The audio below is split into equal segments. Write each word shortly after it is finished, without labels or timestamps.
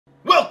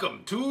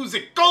Welcome to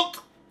the Cult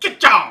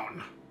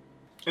Kitchen!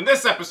 In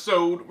this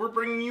episode, we're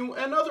bringing you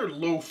another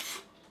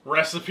loaf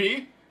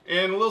recipe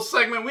in a little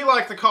segment we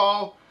like to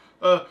call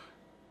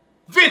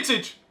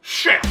Vintage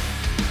Chef.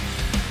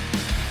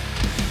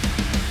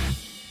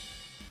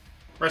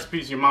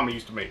 Recipes your mama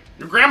used to make.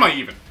 Your grandma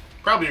even.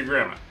 Probably your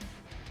grandma.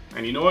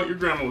 And you know what? Your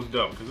grandma was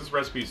dumb, because this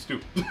recipe is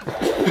stupid.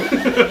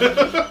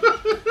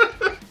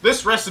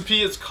 This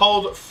recipe is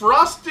called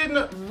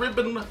Frosted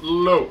Ribbon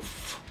Loaf.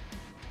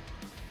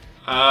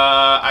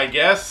 I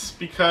guess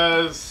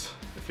because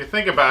if you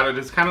think about it,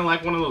 it's kind of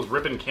like one of those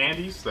ribbon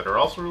candies that are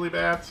also really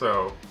bad,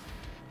 so...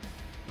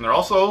 And they're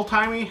also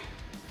old-timey.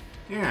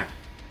 Yeah,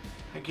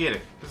 I get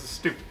it. This is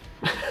stupid.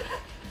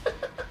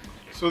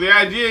 So the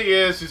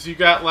idea is you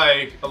got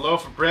like a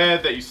loaf of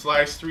bread that you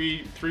slice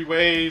three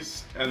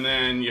ways, and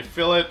then you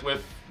fill it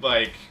with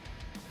like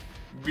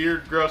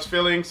weird, gross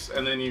fillings,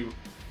 and then you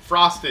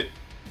frost it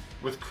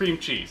with cream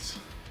cheese.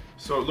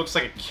 So it looks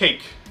like a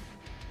cake,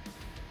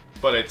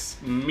 but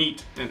it's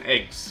meat and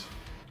eggs.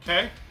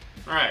 Okay?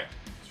 Alright,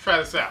 let's try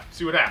this out.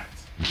 See what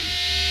happens.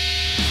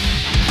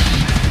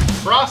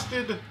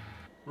 Frosted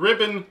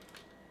ribbon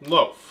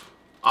loaf.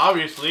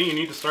 Obviously, you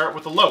need to start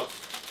with a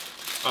loaf.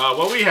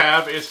 What we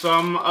have is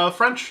some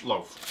French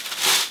loaf.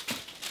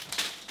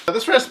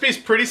 This recipe is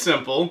pretty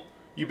simple.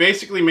 You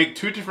basically make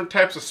two different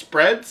types of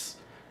spreads,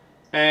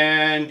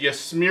 and you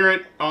smear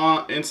it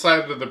on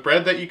inside of the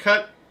bread that you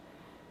cut,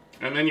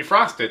 and then you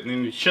frost it, and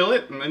then you chill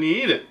it, and then you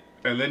eat it,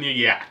 and then you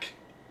yak.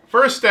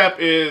 First step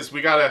is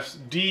we gotta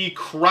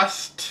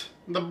decrust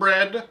the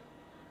bread.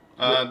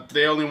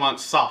 They only want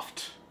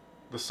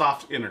the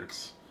soft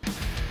innards.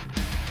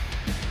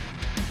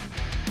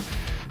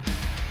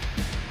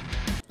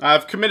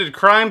 I've committed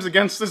crimes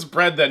against this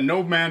bread that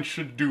no man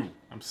should do.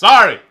 I'm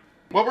sorry.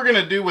 What we're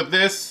gonna do with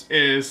this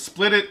is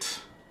split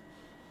it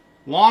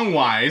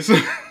longwise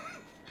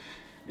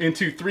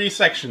into 3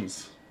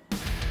 sections.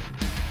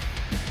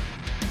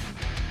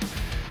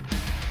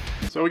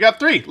 So we got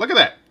 3. Look at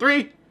that.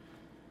 3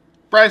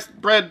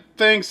 bread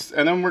things,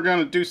 and then we're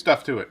gonna do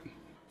stuff to it.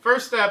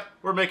 First step,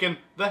 we're making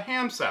the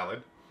ham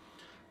salad,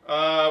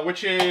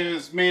 which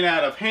is made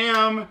out of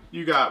ham.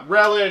 You got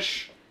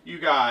relish, you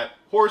got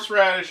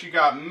horseradish, you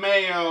got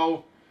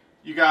mayo,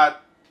 you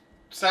got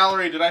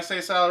celery. Did I say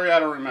celery? I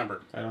don't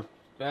remember.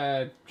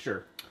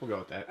 Sure. We'll go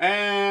with that.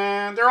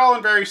 And they're all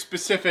in very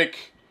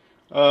specific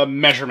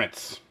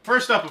measurements.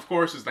 First up, of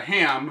course, is the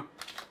ham,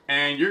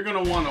 and you're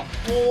gonna want a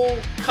whole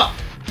cup.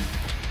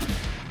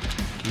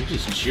 You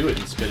just chew it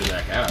and spit it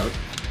back out.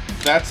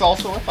 That's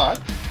also a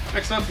thought.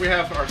 Next up, we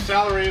have our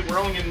celery. We're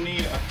only gonna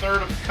need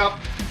 1/3 of a cup,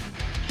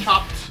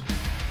 chopped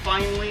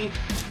finely.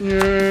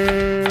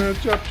 Yeah,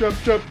 chop, chop,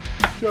 chop,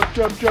 chop,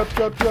 chop, chop,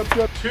 chop, chop,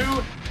 chop.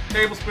 2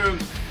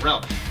 tablespoons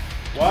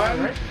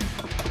relish.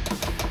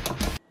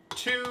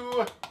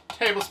 2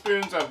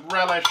 tablespoons of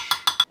relish.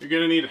 You're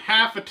gonna need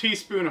 1/2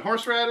 teaspoon of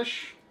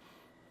horseradish.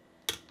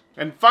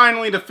 And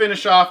finally, to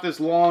finish off this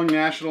long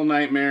national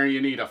nightmare, you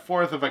need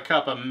 1/4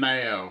 cup of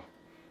mayo.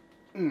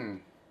 That's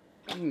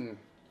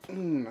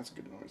a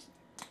good noise.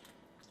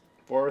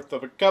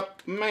 1/4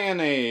 cup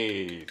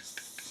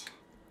mayonnaise.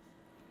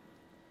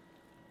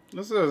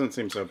 This doesn't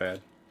seem so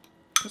bad.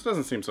 This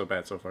doesn't seem so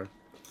bad so far.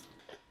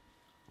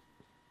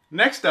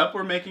 Next up,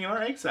 we're making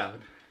our egg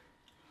salad.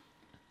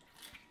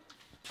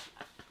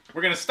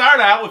 We're gonna start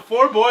out with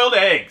 4 boiled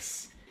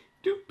eggs.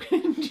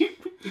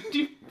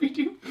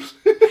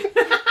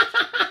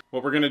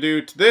 What we're gonna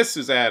do to this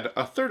is add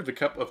 1/3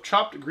 cup of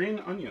chopped green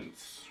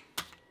onions.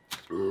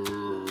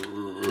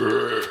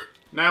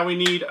 Now we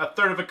need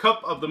 1/3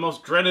 cup of the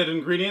most dreaded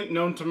ingredient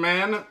known to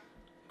man,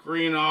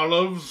 green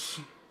olives.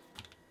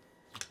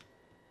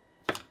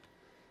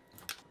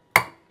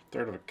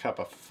 1/3 cup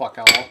of fuck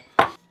all.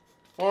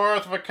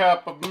 1/4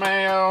 cup of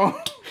mayo.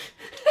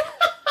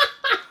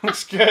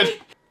 Looks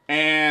good.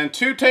 And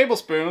 2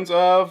 tablespoons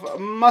of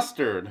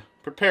mustard.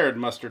 Prepared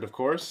mustard, of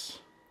course.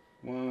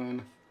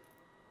 1,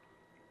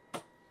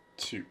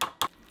 2.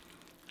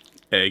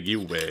 Eggy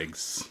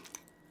wigs.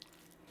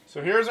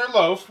 So here's our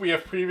loaf we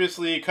have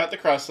previously cut the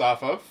crust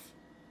off of.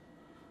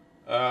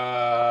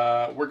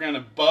 We're gonna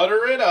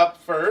butter it up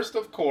first,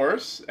 of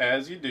course,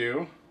 as you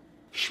do.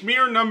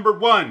 Schmear number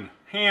 1,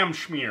 ham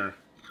schmear.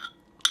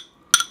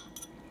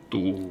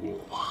 Do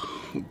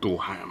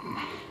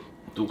ham.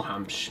 Do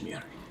ham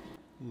schmear.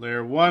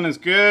 Layer 1 is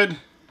good.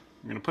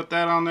 I'm gonna put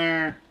that on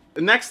there.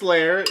 The next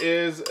layer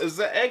is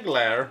the egg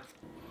layer.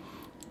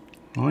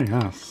 Oh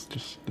yes,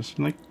 just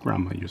like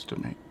Grandma used to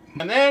make.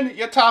 And then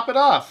you top it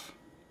off.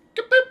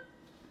 Kaboop!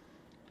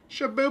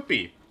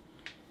 Shaboopy.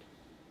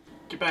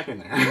 Get back in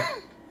there.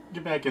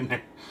 Get back in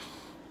there.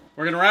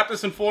 We're gonna wrap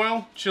this in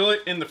foil, chill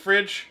it in the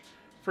fridge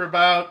for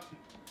about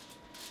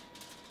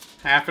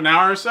half an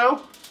hour or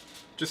so.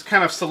 Just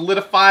kind of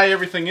solidify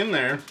everything in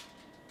there.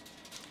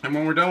 And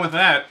when we're done with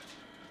that,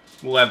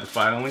 we'll add the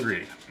final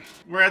ingredient.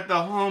 We're at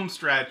the home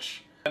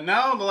stretch. And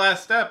now the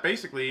last step,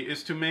 basically,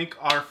 is to make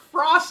our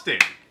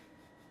frosting.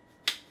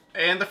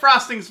 And the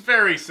frosting's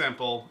very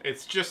simple.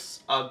 It's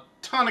just a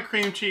ton of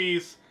cream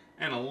cheese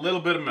and a little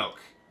bit of milk.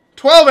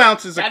 12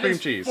 ounces of That cream is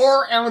cheese.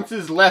 4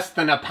 ounces less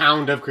than a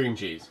pound of cream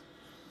cheese.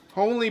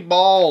 Holy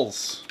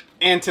balls.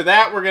 And to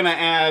that, we're going to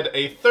add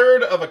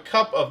 1/3 of a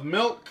cup of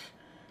milk.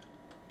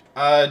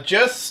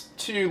 Just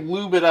to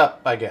lube it up,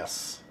 I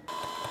guess.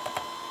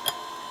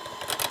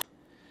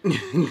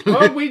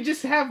 Well, we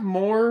just have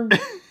more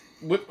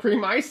whipped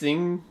cream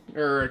icing,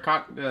 or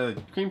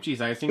cream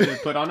cheese icing to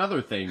put on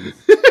other things.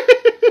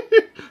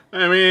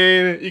 I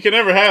mean, you can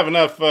never have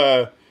enough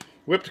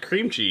whipped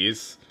cream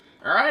cheese.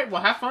 Alright,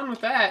 well, have fun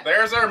with that.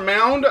 There's our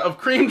mound of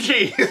cream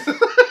cheese.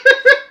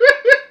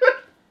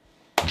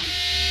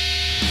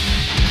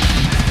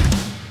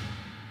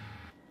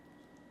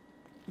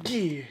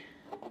 Yeah.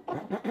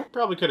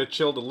 Probably could have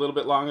chilled a little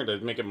bit longer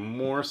to make it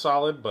more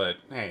solid, but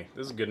hey,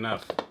 this is good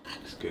enough.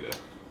 It's good enough.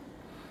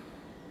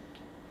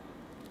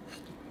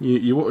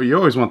 You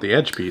always want the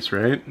edge piece,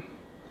 right?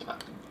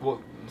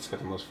 Well, it's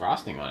got the most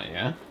frosting on it,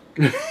 yeah?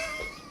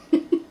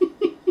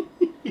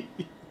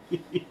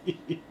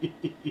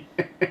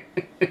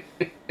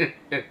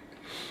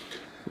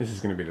 This is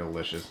gonna be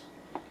delicious.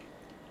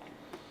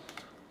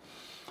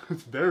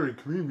 It's very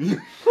creamy.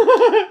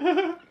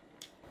 That's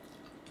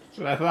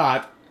what I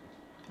thought.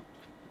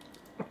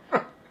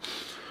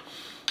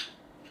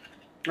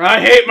 I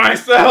hate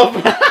myself!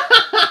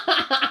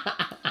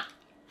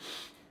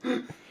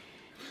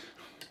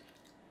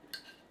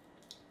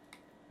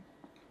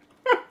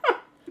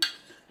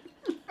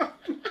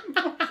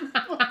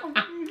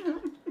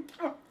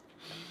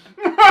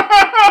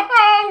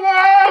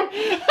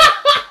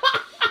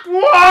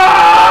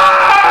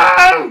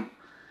 Wow!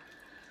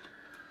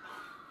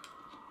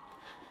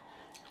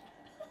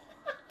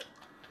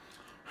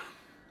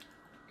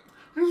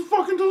 It's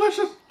fucking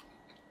delicious.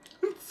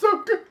 It's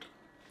so good.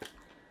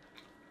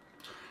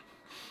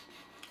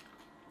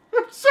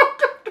 It's so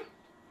good.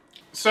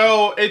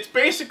 So it's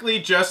basically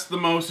just the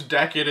most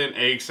decadent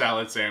egg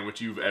salad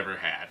sandwich you've ever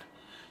had.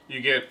 You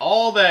get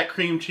all that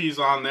cream cheese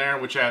on there,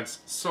 which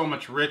adds so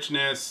much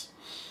richness,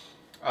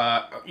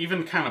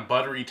 even kind of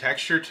buttery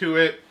texture to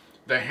it.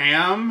 The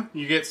ham,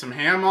 you get some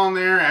ham on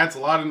there, adds a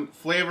lot of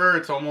flavor.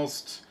 It's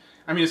almost,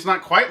 I mean, it's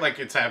not quite like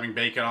it's having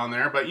bacon on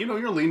there, but you know,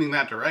 you're leaning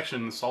that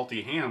direction, the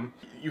salty ham.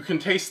 You can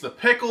taste the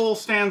pickle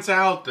stands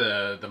out,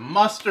 the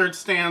mustard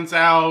stands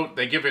out.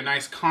 They give a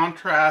nice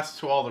contrast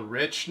to all the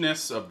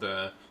richness of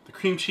the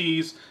cream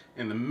cheese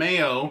and the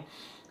mayo.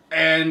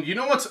 And you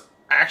know what's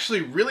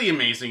actually really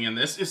amazing in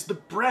this is the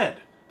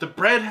bread. The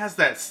bread has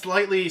that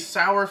slightly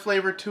sour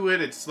flavor to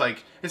it. It's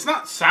like, it's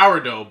not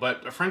sourdough,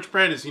 but a French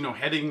bread is, you know,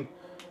 heading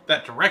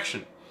that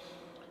direction.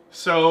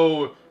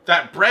 So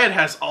that bread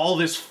has all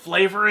this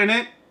flavor in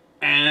it,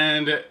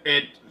 and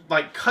it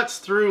like cuts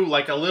through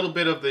like a little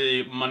bit of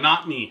the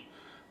monotony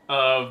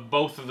of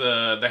both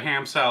the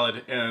ham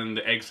salad and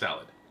the egg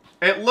salad.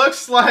 It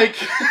looks like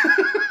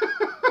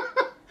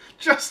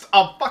just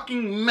a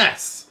fucking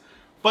mess,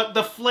 but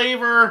the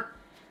flavor,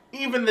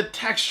 even the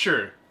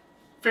texture,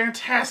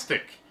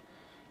 fantastic.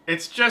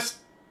 It's just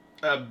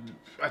a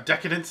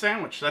decadent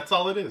sandwich. That's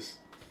all it is.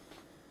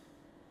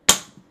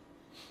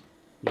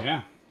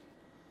 Yeah.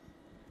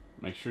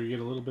 Make sure you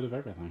get a little bit of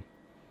everything.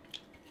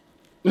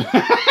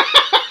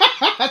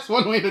 That's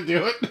one way to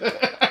do it.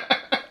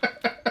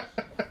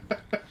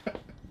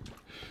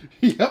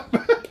 Yep.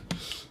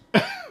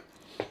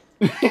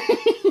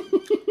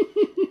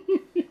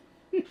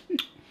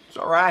 It's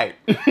alright.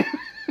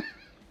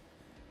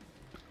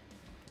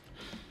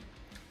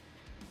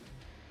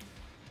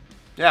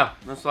 Yeah,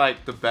 that's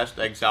like the best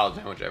egg salad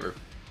sandwich ever.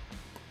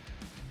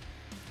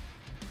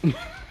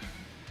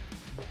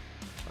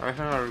 I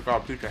think I just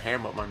got a piece of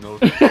ham up my nose.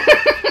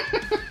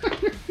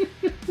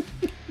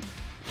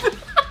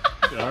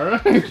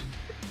 Alright.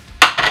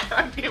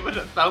 I give it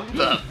a thumbs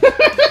up.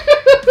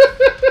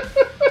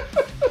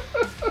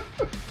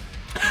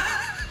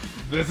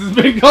 This has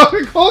been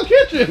Coca-Cola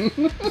Kitchen.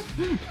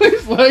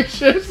 Please like,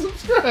 share, subscribe.